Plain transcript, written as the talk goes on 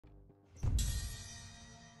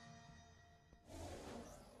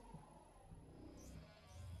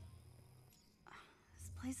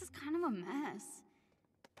kind of a mess.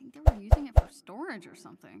 I think they were using it for storage or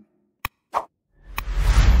something.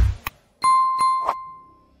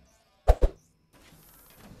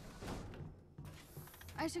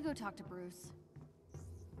 I should go talk to Bruce.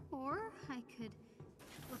 Or I could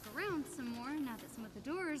look around some more now that some of the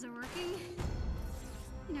doors are working.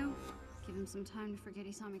 You know, give him some time to forget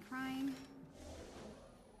he saw me crying.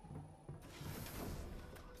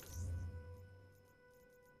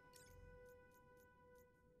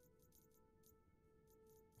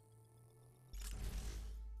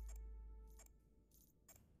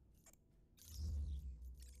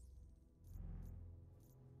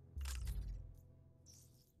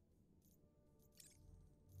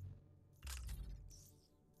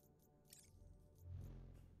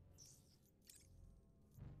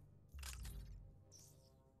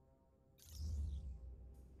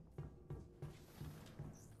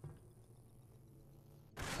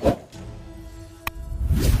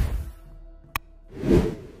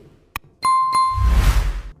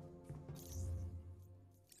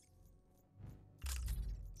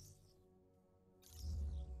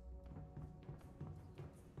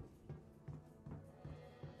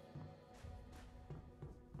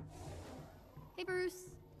 Hey, Bruce.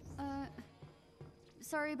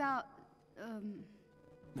 Sorry about,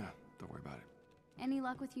 No, don't worry about it. Any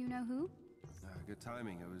luck with you-know-who? Good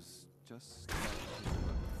timing. I was just... Can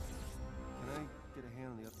I get a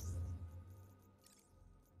hand on the other...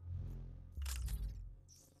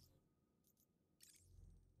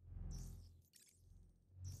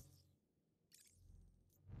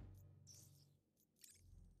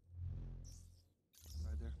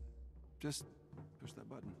 Right there. Just push that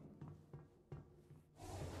button.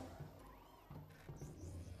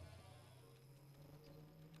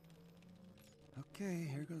 Okay,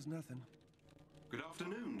 here goes nothing. Good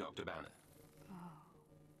afternoon, Dr. Banner.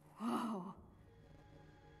 Whoa.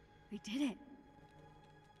 We did it.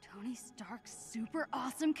 Tony Stark's super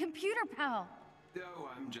awesome computer pal. Oh,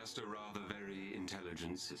 I'm just a rather very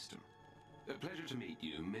intelligent system. A pleasure to meet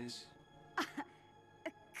you, Miss.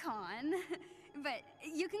 Khan. But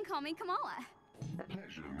you can call me Kamala. A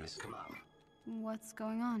pleasure, Miss Kamala. What's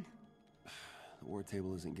going on? The war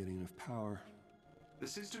table isn't getting enough power. The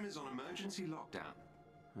system is on emergency lockdown.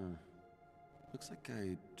 Looks like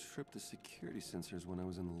I tripped the security sensors when I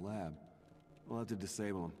was in the lab. We'll have to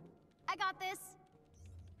disable them. I got this.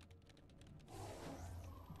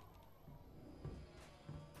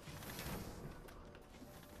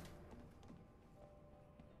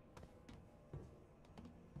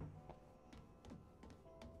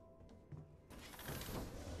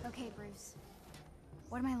 Okay, Bruce.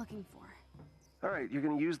 What am I looking for? All right, you're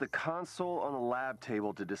gonna use the console on the lab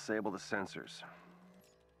table to disable the sensors.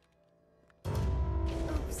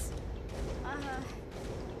 Oops.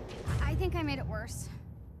 I think I made it worse.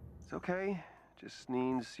 It's okay. Just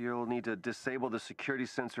means you'll need to disable the security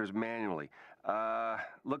sensors manually.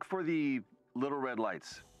 Look for the little red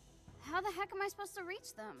lights. How the heck am I supposed to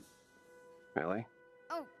reach them? Really?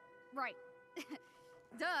 Oh, right.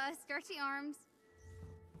 Duh, stretchy arms.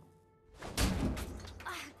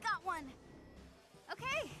 Got one.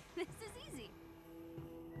 Okay, this is easy.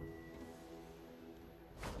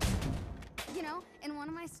 You know, in one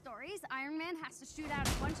of my stories, Iron Man has to shoot out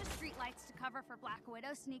a bunch of streetlights to cover for Black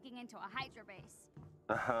Widow sneaking into a Hydra base.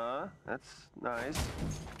 Uh-huh, that's nice.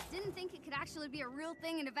 Didn't think it could actually be a real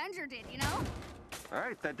thing an Avenger did, you know? All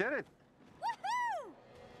right, that did it. Woohoo!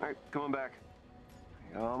 All right, come on back.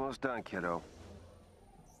 You're almost done, kiddo.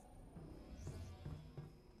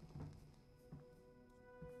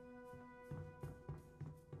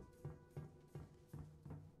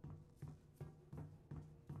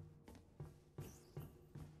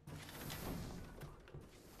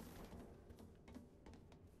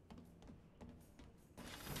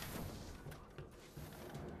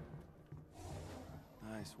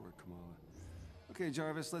 Nice work, Kamala. Okay,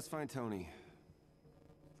 Jarvis, let's find Tony.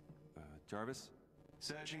 Jarvis?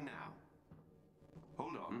 Searching now.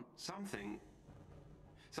 Hold on. Something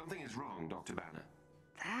is wrong, Dr. Banner.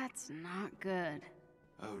 That's not good.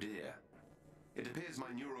 Oh dear. It appears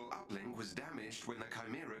my neural uplink was damaged when the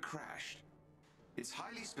Chimera crashed. It's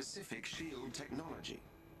highly specific SHIELD technology.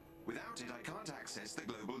 Without it, I can't access the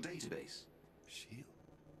global database. SHIELD?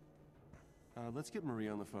 Let's get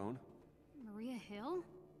Maria on the phone. Maria Hill?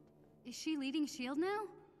 Is she leading SHIELD now?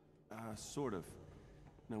 Sort of.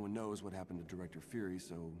 No one knows what happened to Director Fury,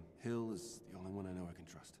 so Hill is the only one I know I can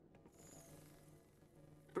trust.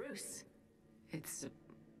 Bruce, it's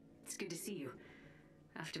good to see you.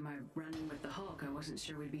 After my run-in with the Hulk, I wasn't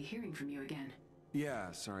sure we'd be hearing from you again.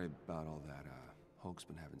 Yeah, sorry about all that. Hulk's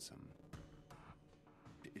been having some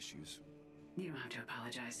issues. You don't have to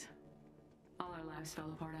apologize. All our lives fell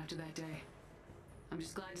apart after that day. I'm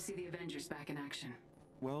just glad to see the Avengers back in action.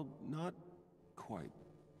 Well, not quite.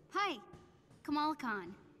 Hi, Kamala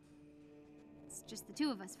Khan. It's just the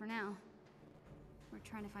two of us for now. We're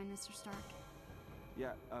trying to find Mr. Stark.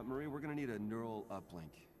 Yeah, Marie, we're gonna need a neural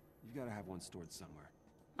uplink. You've gotta have one stored somewhere.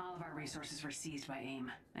 All of our resources were seized by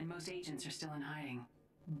AIM, and most agents are still in hiding.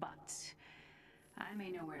 But I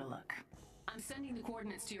may know where to look. I'm sending the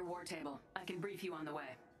coordinates to your war table. I can brief you on the way.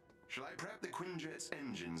 Shall I prep the Quinjet's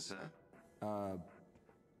engine, sir?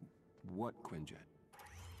 What Quinjet?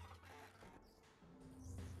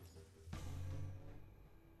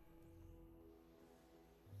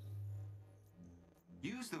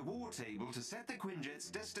 Use the war table to set the Quinjet's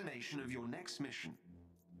destination of your next mission.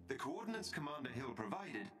 The coordinates Commander Hill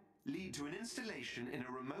provided lead to an installation in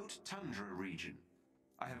a remote tundra region.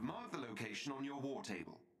 I have marked the location on your war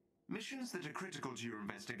table. Missions that are critical to your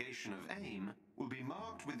investigation of AIM will be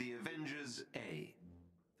marked with the Avengers A.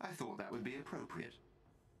 I thought that would be appropriate.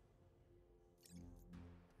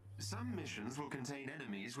 Some missions will contain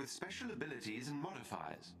enemies with special abilities and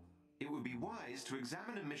modifiers. It would be wise to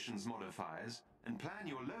examine a mission's modifiers and plan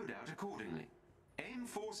your loadout accordingly. AIM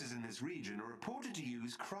forces in this region are reported to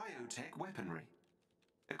use cryotech weaponry.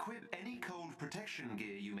 Equip any cold protection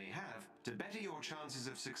gear you may have to better your chances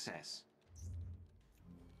of success.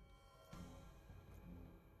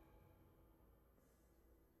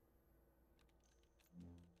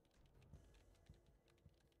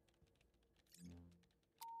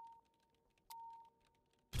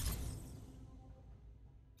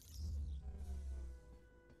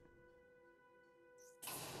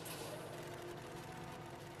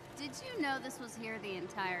 Did you know this was here the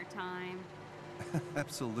entire time?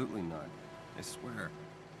 Absolutely not. I swear.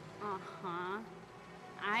 Uh-huh.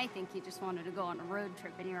 I think you just wanted to go on a road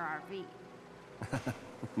trip in your RV.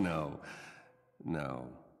 No. No.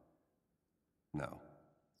 No.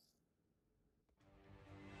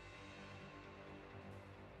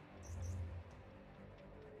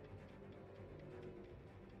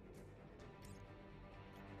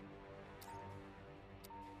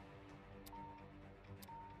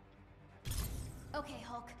 Okay,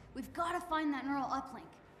 Hulk, we've got to find that neural uplink.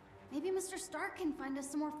 Maybe Mr. Stark can find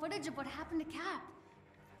us some more footage of what happened to Cap.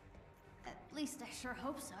 At least I sure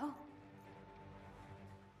hope so.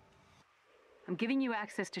 I'm giving you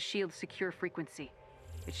access to S.H.I.E.L.D.'s secure frequency.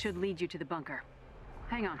 It should lead you to the bunker.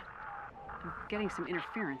 Hang on. I'm getting some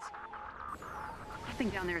interference. Something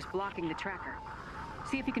down there is blocking the tracker.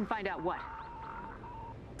 See if you can find out what.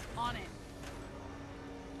 On it.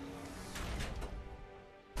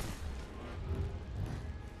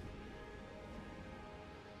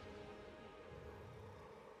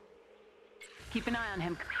 Keep an eye on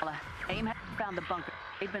him, Kamala. AIM has found the bunker.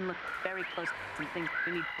 They've been looking very close at some things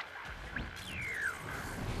we need.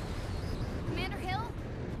 Commander Hill?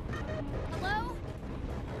 Hello?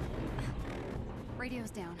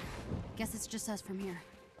 Radio's down. Guess it's just us from here.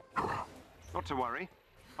 Not to worry.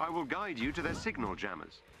 I will guide you to their signal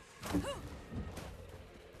jammers. Up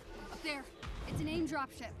there. It's an AIM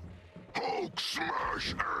dropship. Hulk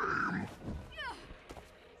smash AIM!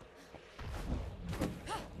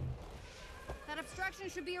 That obstruction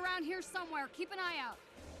should be around here somewhere. Keep an eye out.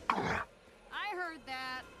 I heard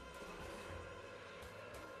that.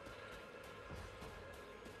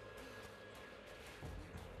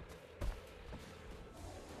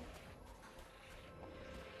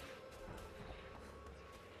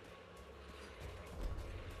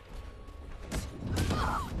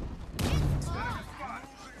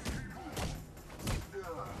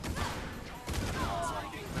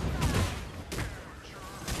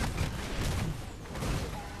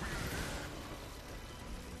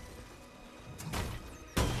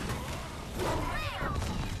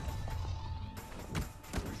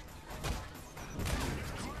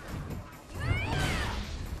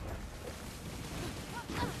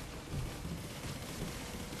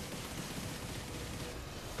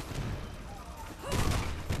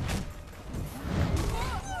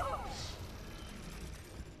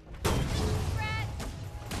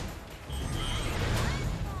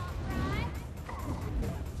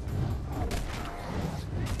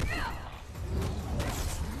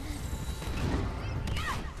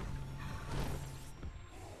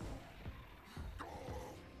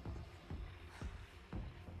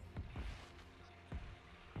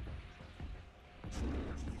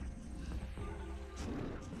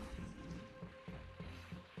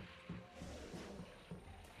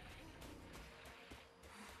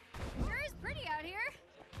 Out here.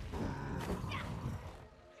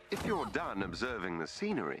 If you're done observing the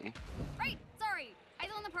scenery... Right, sorry. Eyes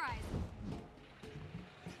on the prize.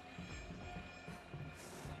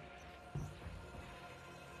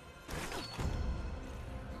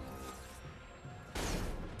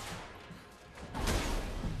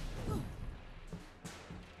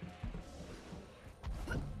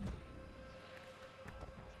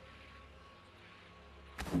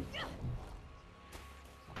 I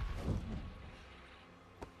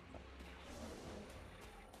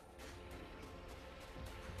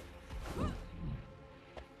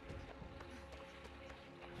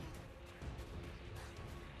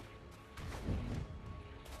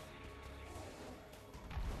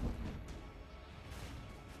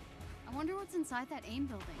wonder what's inside that AIM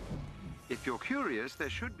building. If you're curious, there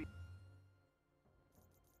should be...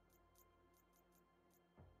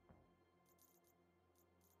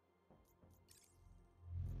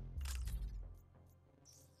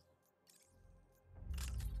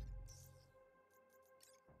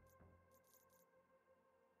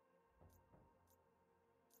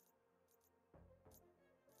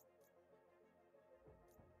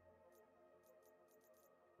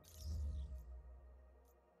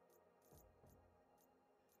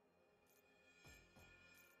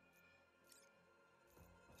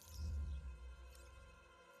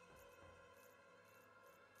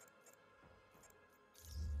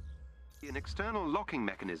 an external locking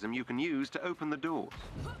mechanism you can use to open the doors.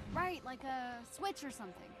 Right, like a switch or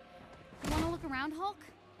something. You wanna look around, Hulk?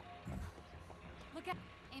 Look at...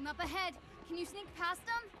 Aim up ahead. Can you sneak past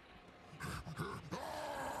them?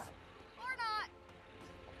 Or not?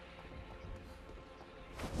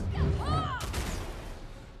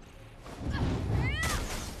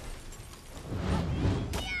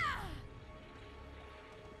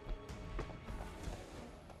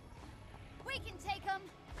 We can take them.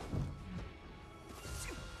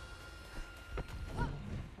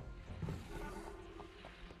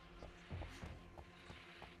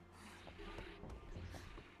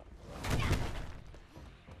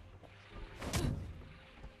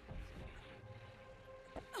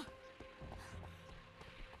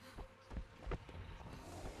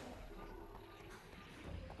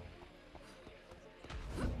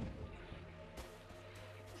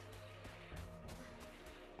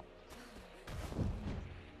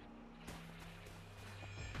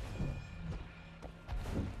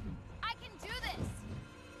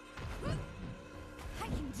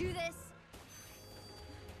 Do this.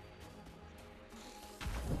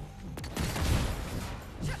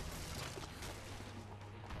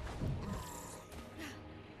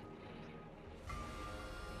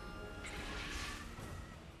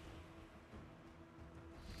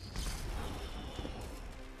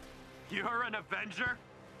 You're an Avenger?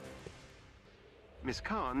 Miss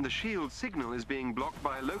Khan, the shield signal is being blocked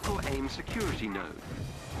by a local AIM security node.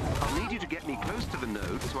 I'll need you to get me close to the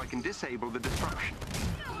node so I can disable the disruption.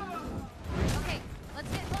 Okay, let's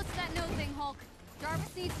get close to that node thing, Hulk.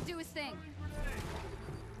 Jarvis needs to do his thing.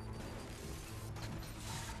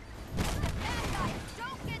 Bad guys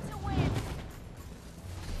don't get to win!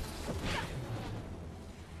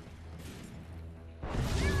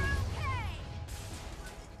 You're okay!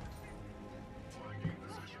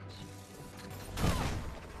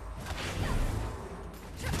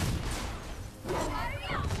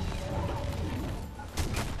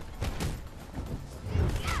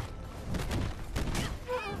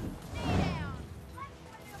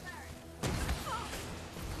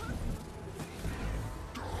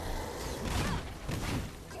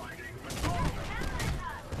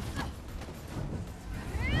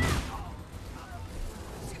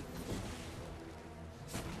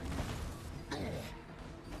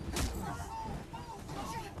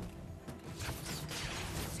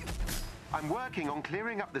 I'm working on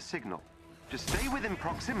clearing up the signal. Just stay within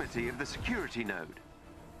proximity of the security node.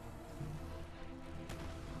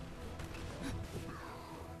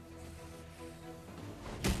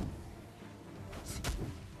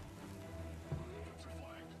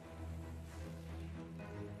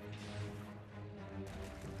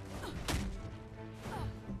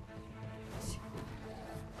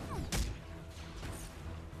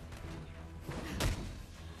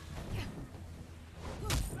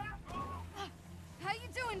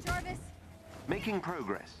 Jarvis. Making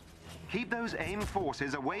progress. Keep those AIM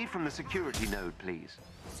forces away from the security node, please.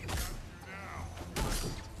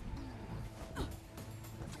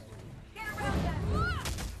 Get around them.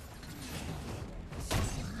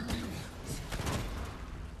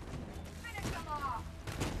 Finish them off.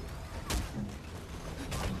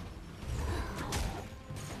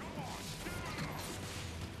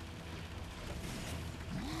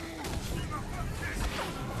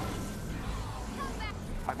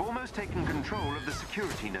 I've almost taken control of the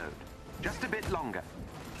security node. Just a bit longer.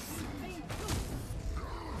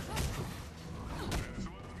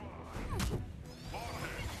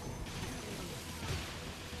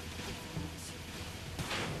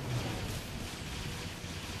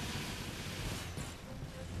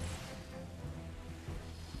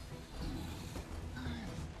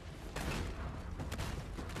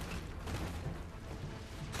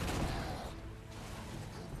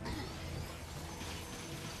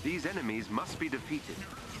 These enemies must be defeated.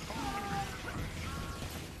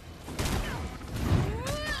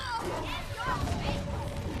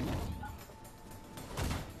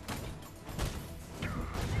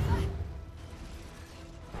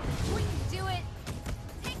 We can do it!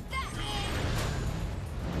 Take that!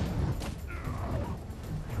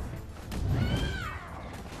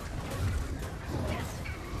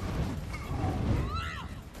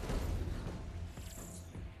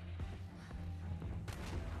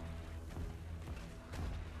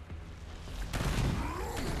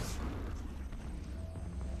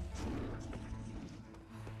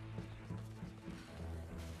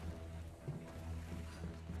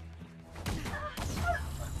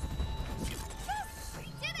 We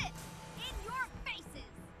did it! In your faces!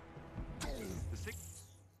 The six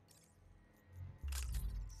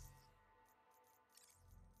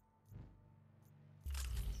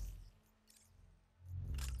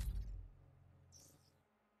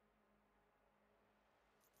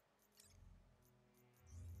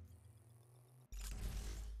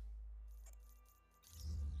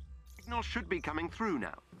signal should be coming through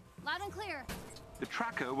now. Loud and clear. The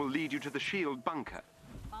tracker will lead you to the shield bunker.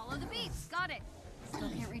 Follow the beeps. Got it. Still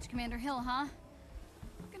can't reach Commander Hill, huh?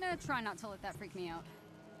 Gonna try not to let that freak me out.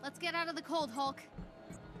 Let's get out of the cold, Hulk.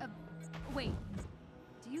 Wait.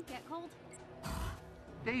 Do you get cold?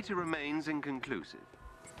 Data remains inconclusive.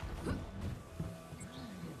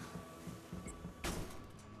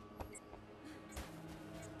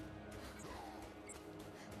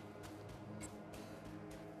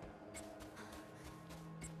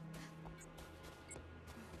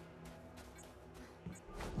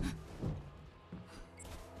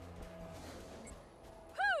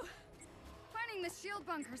 Whew! Finding the shield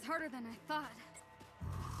bunker's harder than I thought.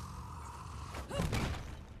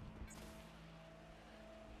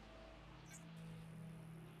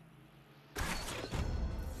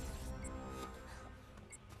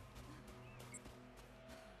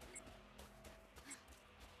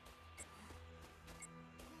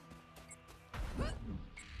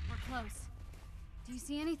 We're close. Do you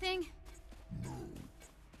see anything?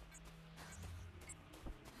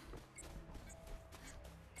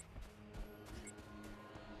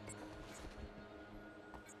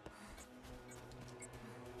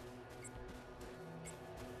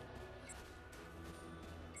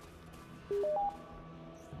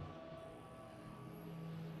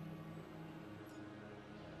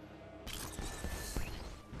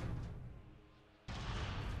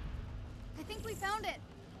 I think we found it.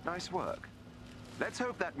 Nice work. Let's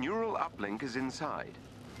hope that neural uplink is inside.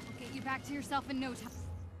 We'll get you back to yourself in no time.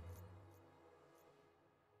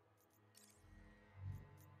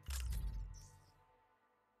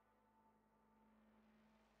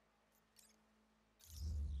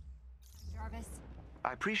 Jarvis.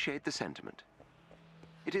 I appreciate the sentiment.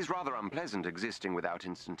 It is rather unpleasant existing without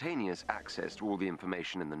instantaneous access to all the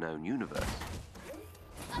information in the known universe.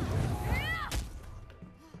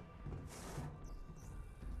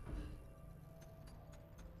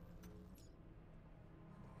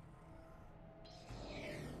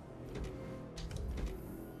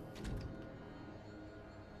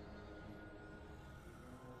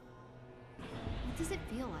 What does it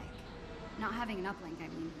feel like? Not having an uplink, I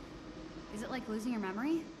mean. Is it like losing your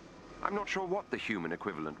memory? I'm not sure what the human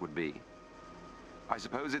equivalent would be. I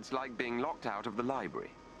suppose it's like being locked out of the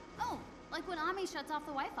library. Oh, like when Ami shuts off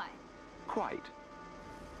the Wi-Fi. Quite.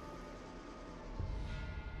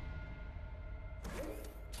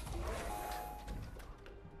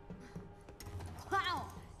 Wow,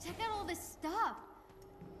 check out all this stuff.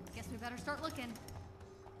 Guess we better start looking.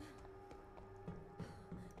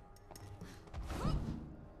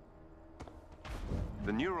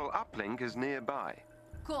 The neural uplink is nearby.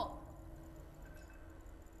 Cool.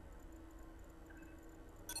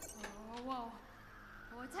 Whoa, whoa.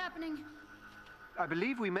 What's happening? I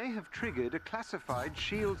believe we may have triggered a classified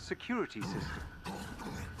shield security system.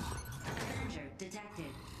 Avenger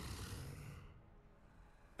detected.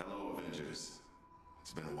 Hello, Avengers.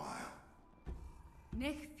 It's been a while.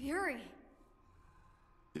 Nick Fury.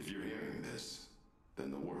 If you're hearing this, then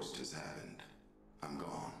the worst has happened. I'm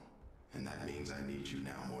gone, and that means I need you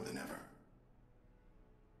now more than ever.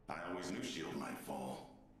 I always knew S.H.I.E.L.D. might fall,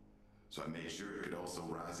 so I made sure it could also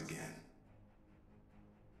rise again.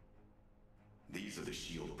 These are the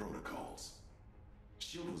S.H.I.E.L.D. protocols.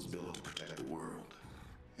 S.H.I.E.L.D. was built to protect the world.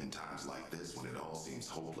 In times like this, when it all seems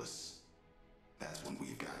hopeless, that's when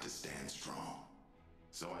we've got to stand strong.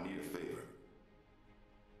 So I need a favor.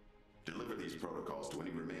 Deliver these protocols to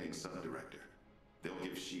any remaining sub-director. They'll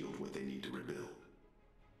give S.H.I.E.L.D. what they need to rebuild.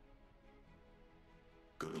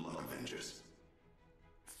 Good luck, Avengers.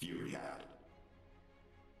 Fury out.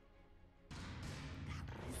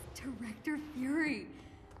 Director Fury.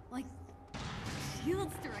 Like,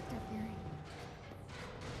 S.H.I.E.L.D.'s Director Fury.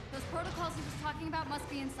 Those protocols he was talking about must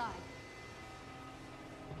be inside.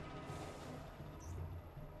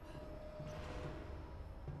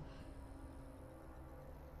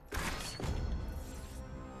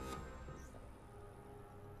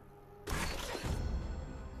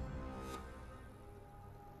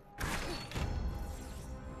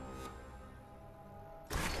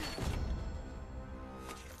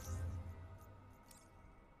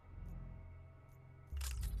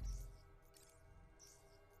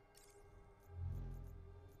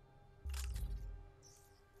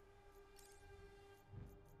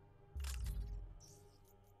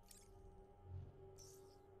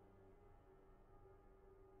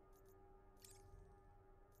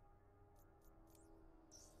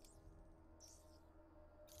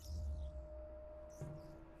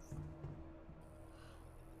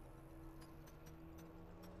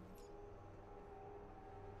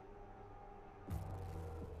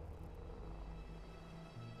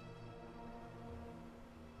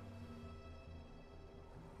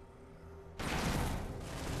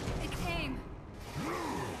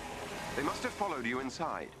 They must have followed you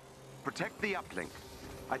inside. Protect the uplink.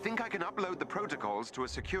 I think I can upload the protocols to a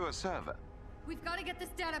secure server. We've got to get this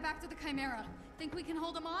data back to the Chimera. Think we can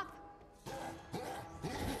hold them off?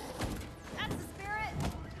 That's the spirit!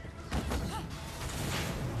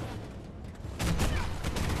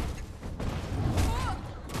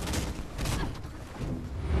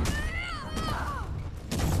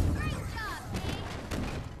 Great job,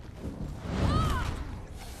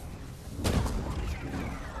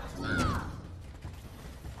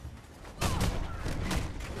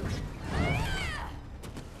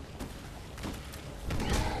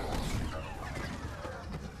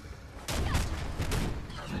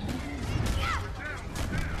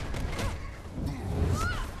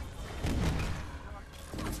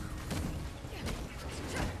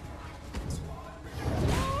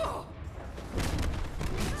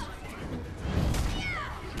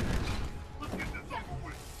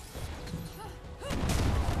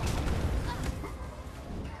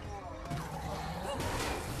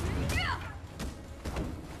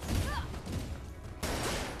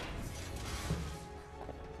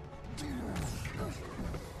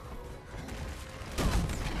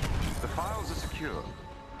 The files are secure.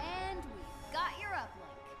 And we've got your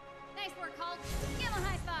uplink. Nice work, Hulk. Give him a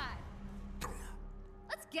high five.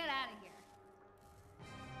 Let's get out of here.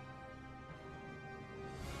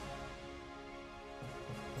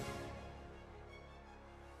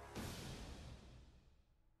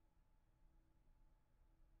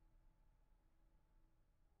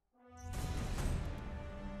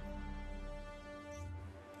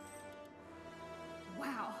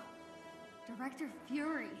 Wow. Director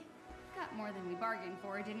Fury. Got more than we bargained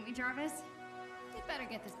for, didn't we, Jarvis? We'd better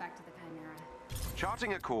get this back to the Chimera.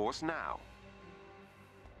 Charting a course now.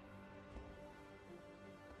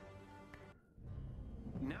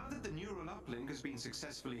 Now that the neural uplink has been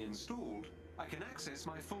successfully installed, I can access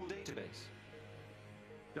my full database.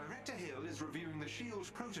 Director Hill is reviewing the S.H.I.E.L.D.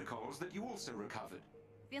 protocols that you also recovered.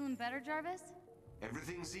 Feeling better, Jarvis?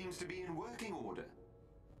 Everything seems to be in working order.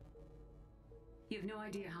 You have no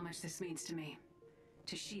idea how much this means to me.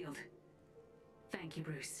 To S.H.I.E.L.D. Thank you,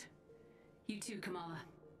 Bruce. You too, Kamala.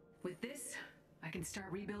 With this, I can start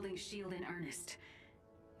rebuilding S.H.I.E.L.D. in earnest.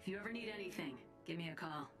 If you ever need anything, give me a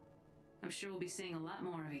call. I'm sure we'll be seeing a lot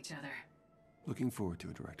more of each other. Looking forward to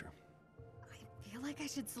it, Director. I feel like I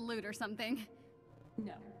should salute or something.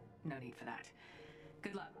 No, no need for that.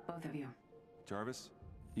 Good luck, both of you. Jarvis,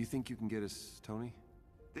 you think you can get us Tony?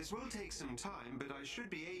 This will take some time, but I should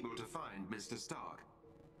be able to find Mr. Stark.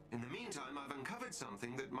 In the meantime, I've uncovered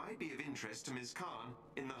something that might be of interest to Ms. Khan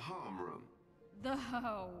in the harm room. The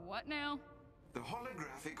what now? The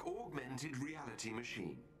holographic augmented reality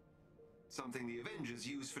machine. Something the Avengers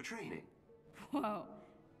use for training. Whoa,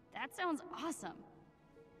 that sounds awesome.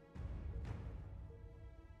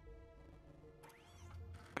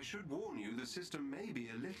 I should warn you, the system may be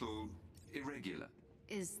a little irregular.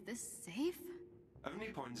 Is this safe? Only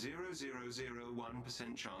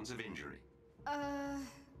 0.0001% chance of injury.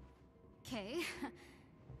 Okay.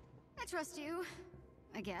 I trust you,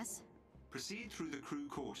 I guess. Proceed through the crew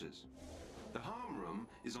quarters. The harm room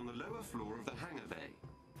is on the lower floor of the hangar bay.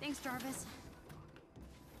 Thanks, Jarvis.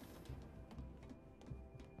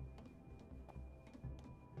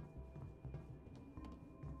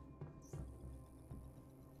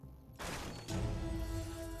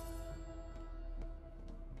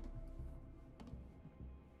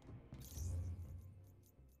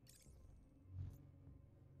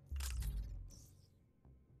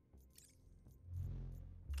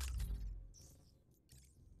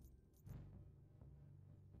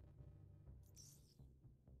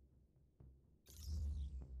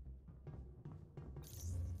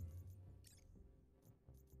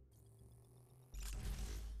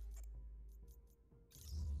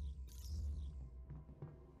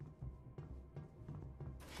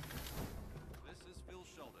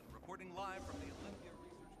 reporting live from the Olympia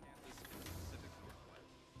Research Campus in the Pacific Northwest.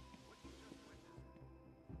 What you just witnessed.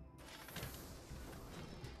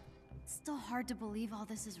 It's still hard to believe all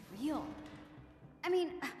this is real. I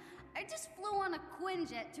mean, I just flew on a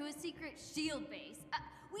Quinjet to a secret SHIELD base.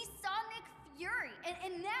 We saw Nick Fury,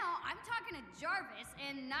 and now I'm talking to Jarvis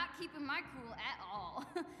and not keeping my cool at all.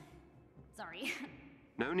 Sorry.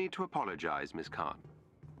 No need to apologize, Miss Khan.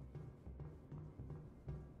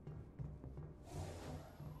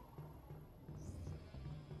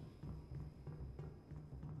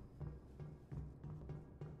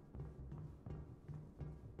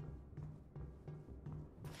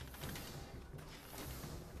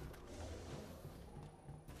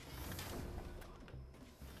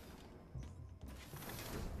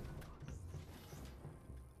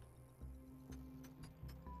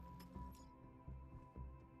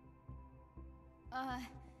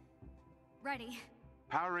 Ready.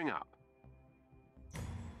 Powering up.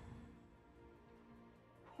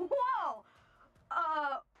 Whoa!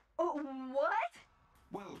 What?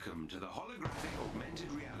 Welcome to the holographic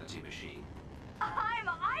augmented reality machine. I'm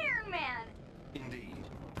Iron Man! Indeed.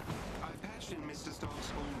 I've patched in Mr.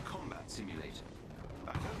 Stark's old combat simulator.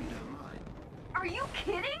 I hope you don't mind. Are you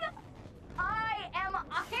kidding? I am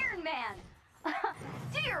Iron Man!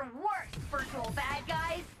 Do your worst, virtual bad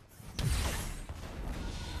guys!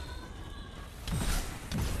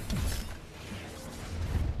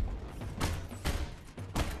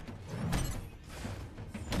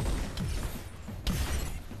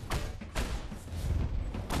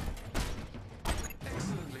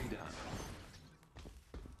 Excellently done.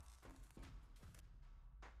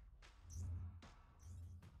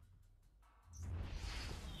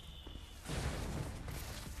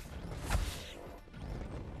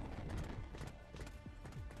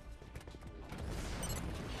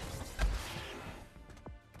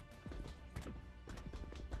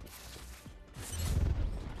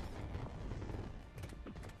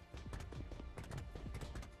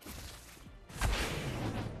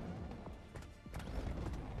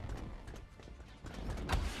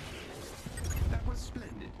 That was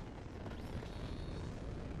splendid.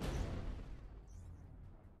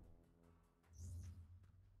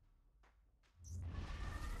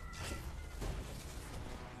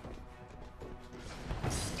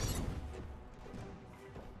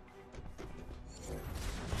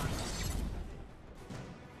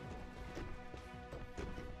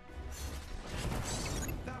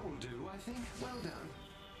 That will do, I think. Well done.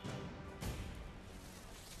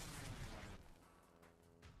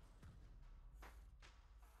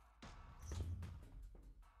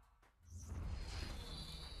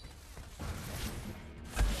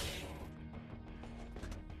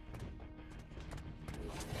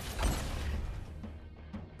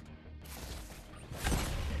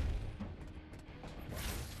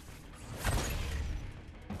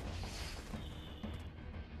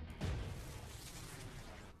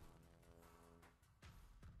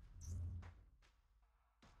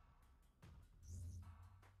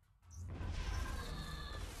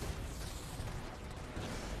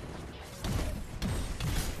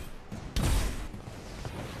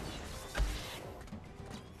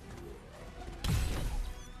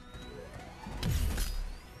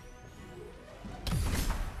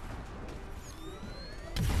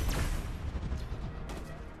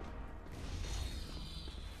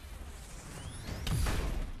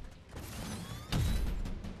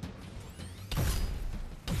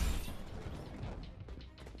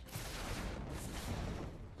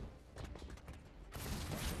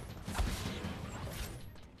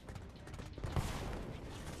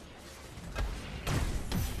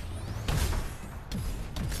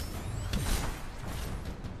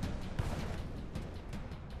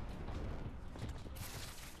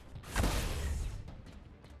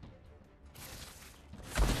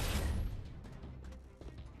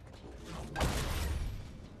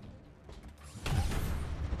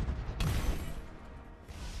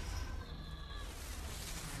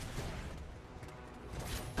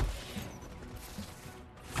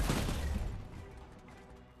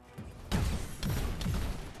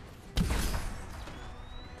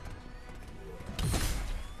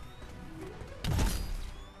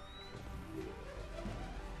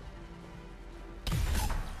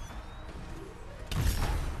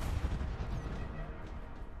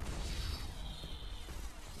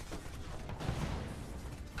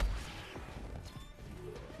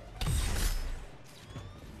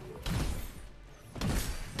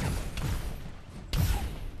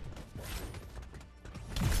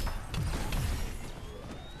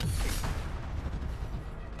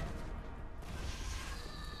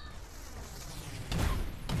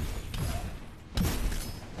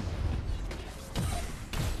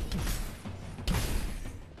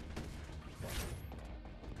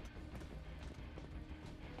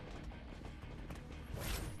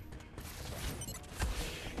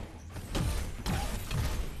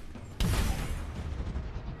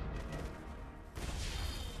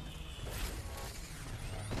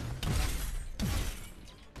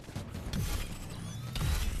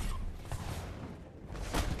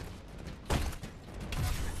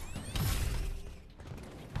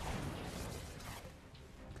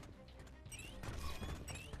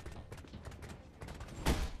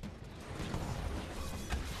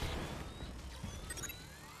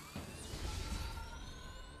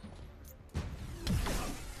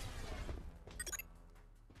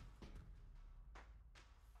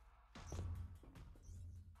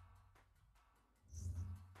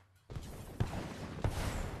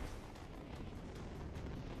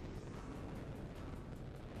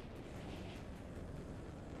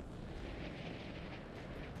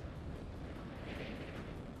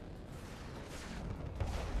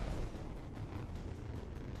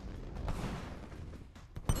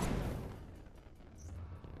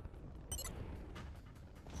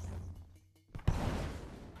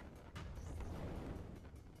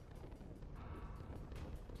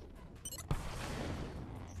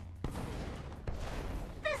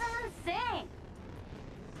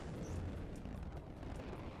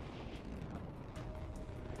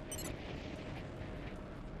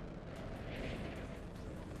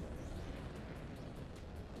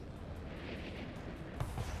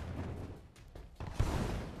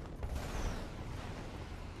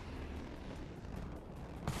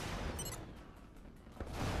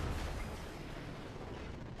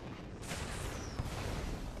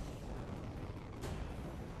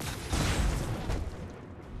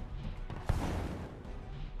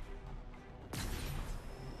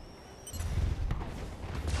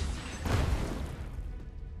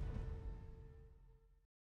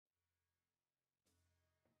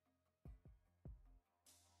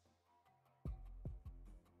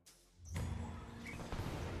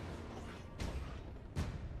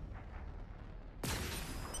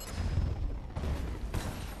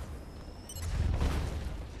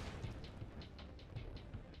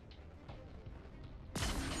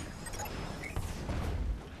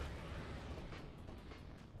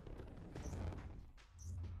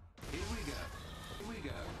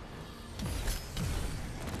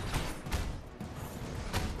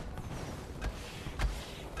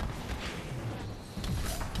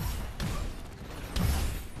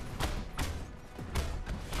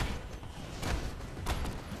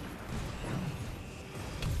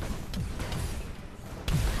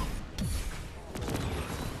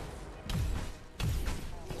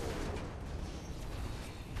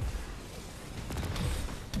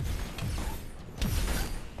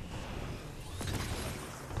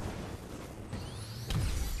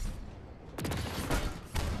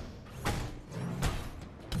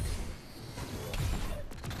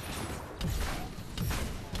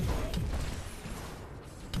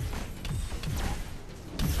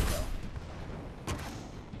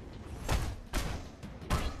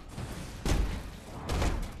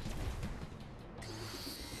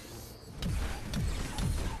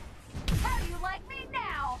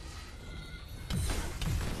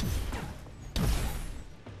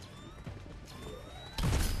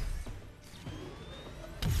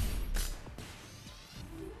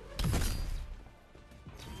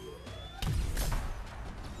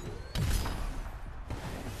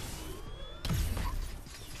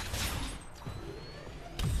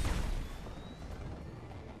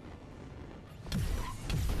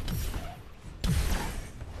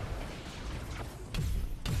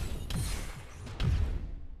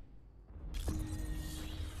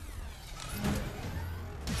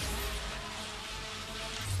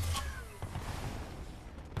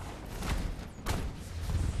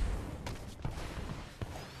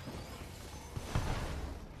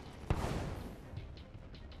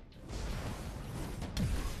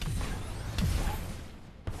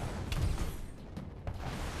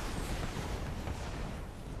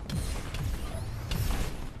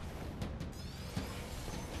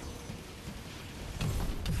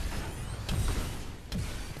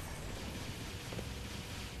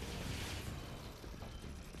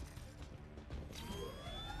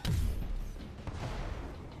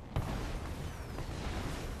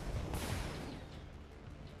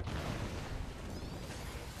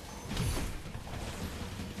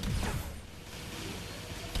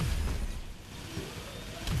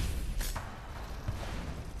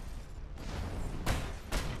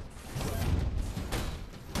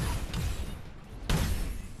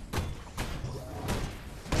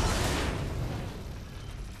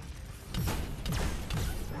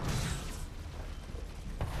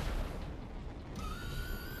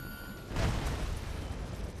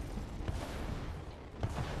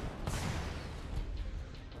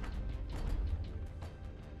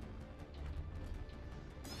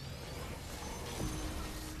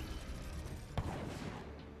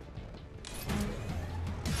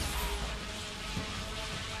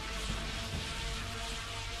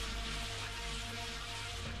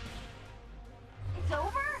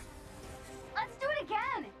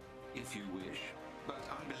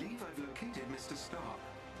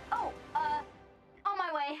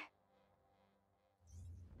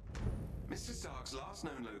 Hulk's last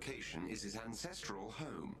known location is his ancestral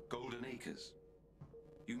home, Golden Acres.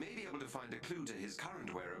 You may be able to find a clue to his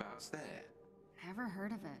current whereabouts there. Never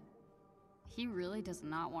heard of it. He really does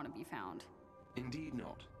not want to be found. Indeed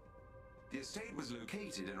not. The estate was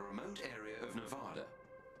located in a remote area of Nevada.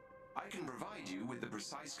 I can provide you with the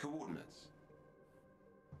precise coordinates.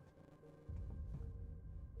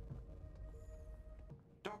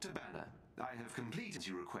 Dr. Banner, I have completed as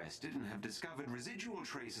you requested and have discovered residual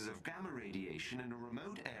traces of gamma radiation in a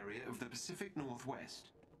remote area of the Pacific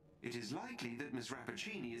Northwest. It is likely that Ms.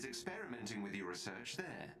 Rappaccini is experimenting with your research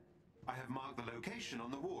there. I have marked the location on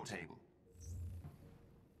the war table.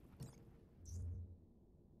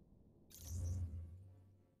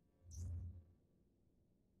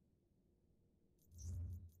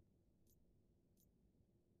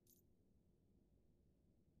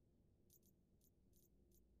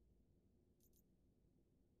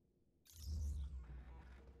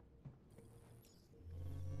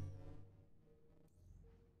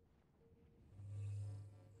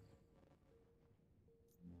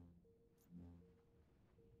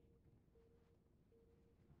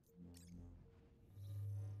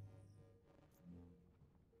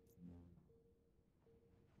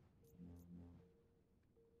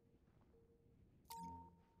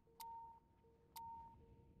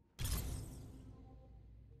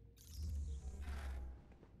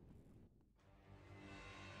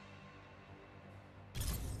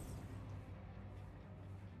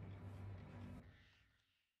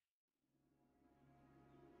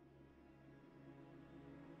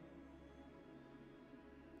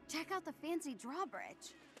 Check out the fancy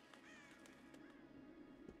drawbridge.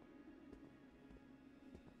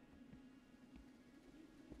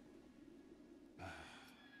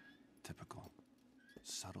 Typical.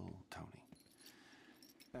 Subtle Tony.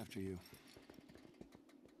 After you.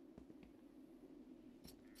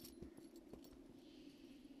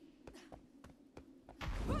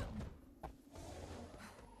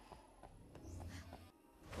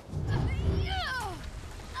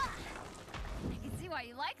 Why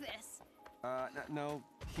you like this? No,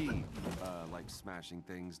 he likes smashing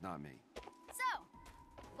things, not me. So,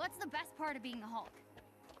 what's the best part of being the Hulk?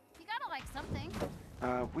 You gotta like something.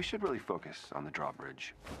 We should really focus on the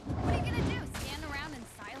drawbridge. What are you gonna do? Stand around in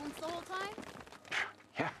silence the whole time?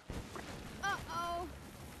 Yeah. Uh-oh.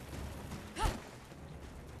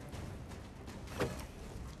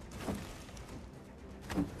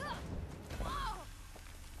 Whoa!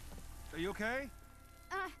 Are you okay?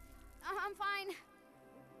 I'm fine.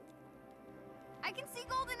 I can see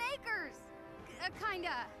Golden Acres.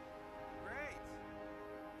 Kinda. Great.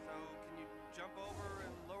 So, can you jump over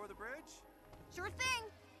and lower the bridge? Sure thing.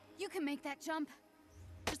 You can make that jump.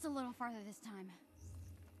 Just a little farther this time.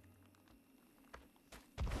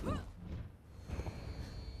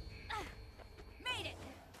 Made it!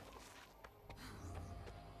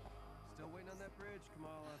 Still waiting on that bridge,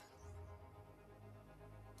 Kamala.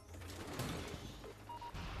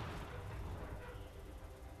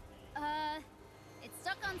 It's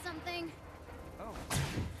stuck on something. Oh. Is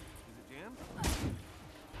it jammed?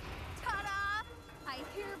 Ta-da! I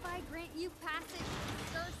hereby grant you passage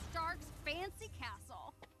to Sir Stark's fancy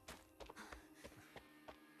castle.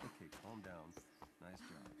 Okay, calm down. Nice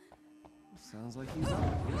job. Sounds like he's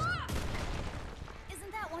up.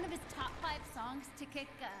 Isn't that one of his top 5 songs to kick,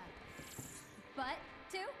 butt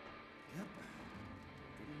to? Yep.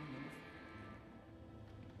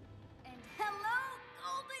 And hello,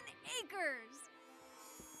 Golden Acres!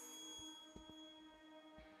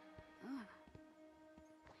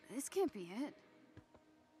 This can't be it.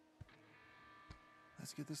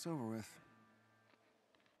 Let's get this over with.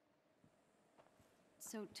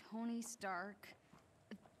 So Tony Stark,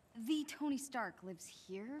 the Tony Stark lives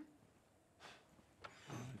here?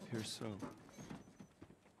 It appears so.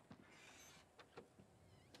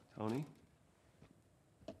 Tony?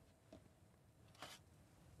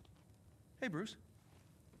 Hey, Bruce.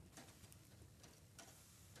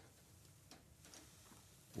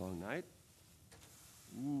 Long night?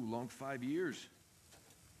 Ooh, long 5 years.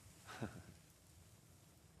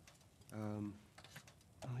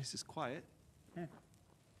 At least it's quiet.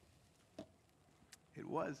 It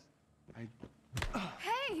was.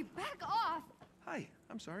 Hey, back off! Hi,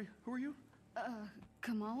 I'm sorry. Who are you?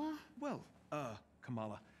 Kamala? Well,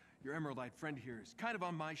 Kamala, your Emerald-eyed friend here is kind of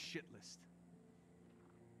on my shit list.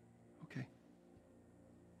 Okay.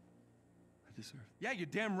 I deserve. Yeah, you're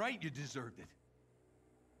damn right you deserved it.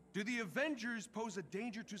 Do the Avengers pose a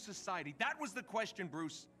danger to society? That was the question,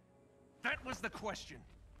 Bruce. That was the question.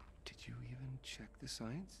 Did you even check the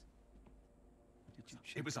science? Did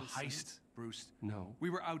It was a heist, Bruce. No. We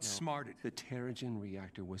were outsmarted. The Terrigen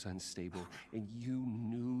reactor was unstable, and you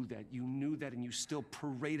knew that. You knew that, and you still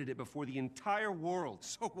paraded it before the entire world.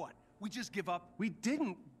 So what? We just give up? We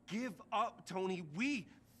didn't give up, Tony. We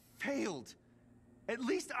failed. At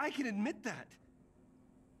least I can admit that.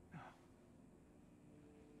 No,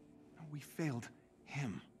 we failed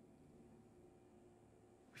him.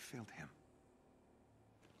 We failed him.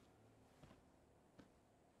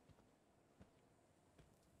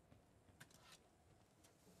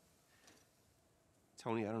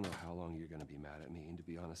 Tony, I don't know how long you're gonna be mad at me, and to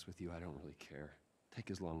be honest with you, I don't really care. Take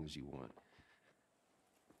as long as you want.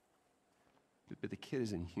 But the kid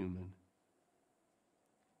is inhuman.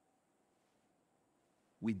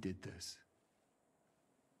 We did this.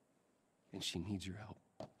 And she needs your help.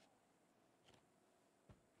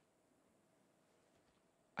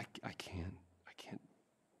 I can't.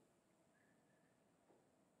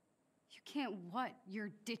 You can't what?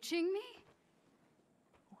 You're ditching me?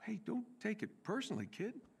 Oh, hey, don't take it personally,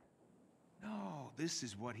 kid. No, this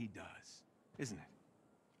is what he does, isn't it?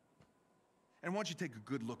 And why don't you take a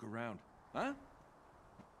good look around, huh?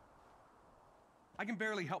 I can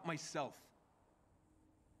barely help myself.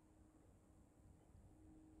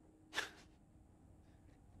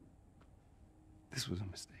 This was a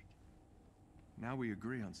mistake. Now we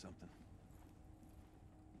agree on something.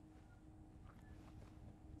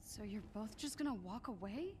 So you're both just gonna walk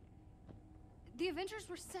away? The Avengers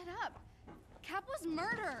were set up. Cap was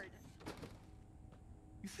murdered.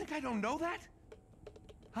 You think I don't know that?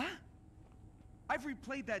 Huh? I've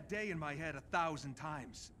replayed that day in my head 1,000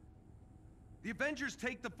 times. The Avengers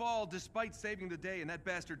take the fall despite saving the day, and that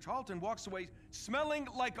bastard Tarleton walks away smelling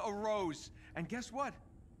like a rose. And guess what?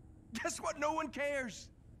 Guess what? No one cares.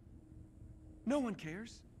 No one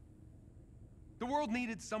cares. The world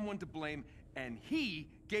needed someone to blame, and he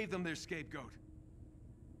gave them their scapegoat.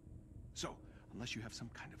 So, unless you have some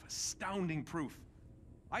kind of astounding proof,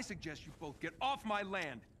 I suggest you both get off my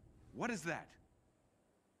land. What is that?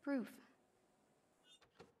 Proof.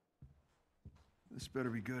 This better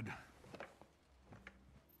be good.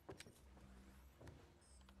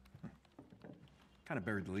 Kind of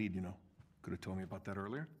buried the lead, you know. Could have told me about that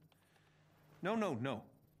earlier. No. No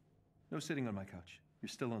sitting on my couch. You're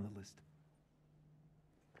still on the list.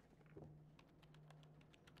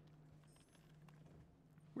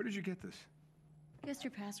 Where did you get this? Guessed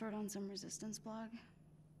your password on some resistance blog.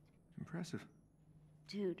 Impressive.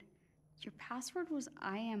 Dude, your password was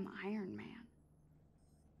I am Iron Man.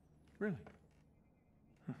 Really?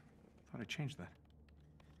 Huh. Thought I changed that.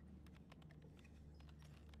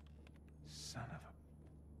 Son of a...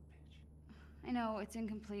 I know, it's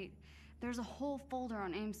incomplete. There's a whole folder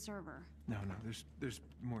on AIM's server. No, there's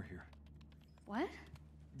more here. What?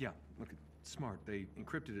 Yeah, look, it's smart. They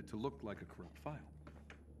encrypted it to look like a corrupt file.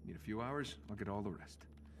 Need a few hours, I'll get all the rest.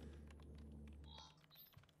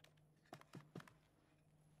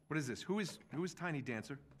 What is this? Who is Tiny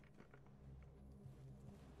Dancer?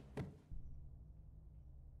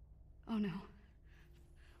 Oh no.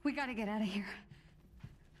 We gotta get out of here.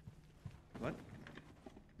 What?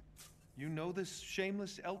 You know this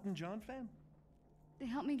shameless Elton John fan? They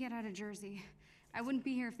helped me get out of Jersey. I wouldn't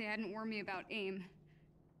be here if they hadn't warned me about AIM.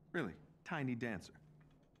 Really? Tiny Dancer?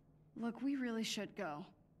 Look, we really should go.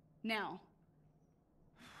 Now.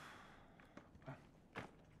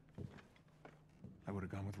 I would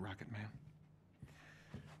have gone with Rocket Man.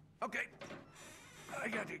 Okay. I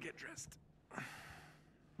gotta get dressed.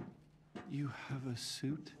 You have a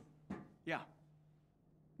suit? Yeah.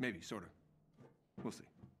 Maybe, sort of. We'll see.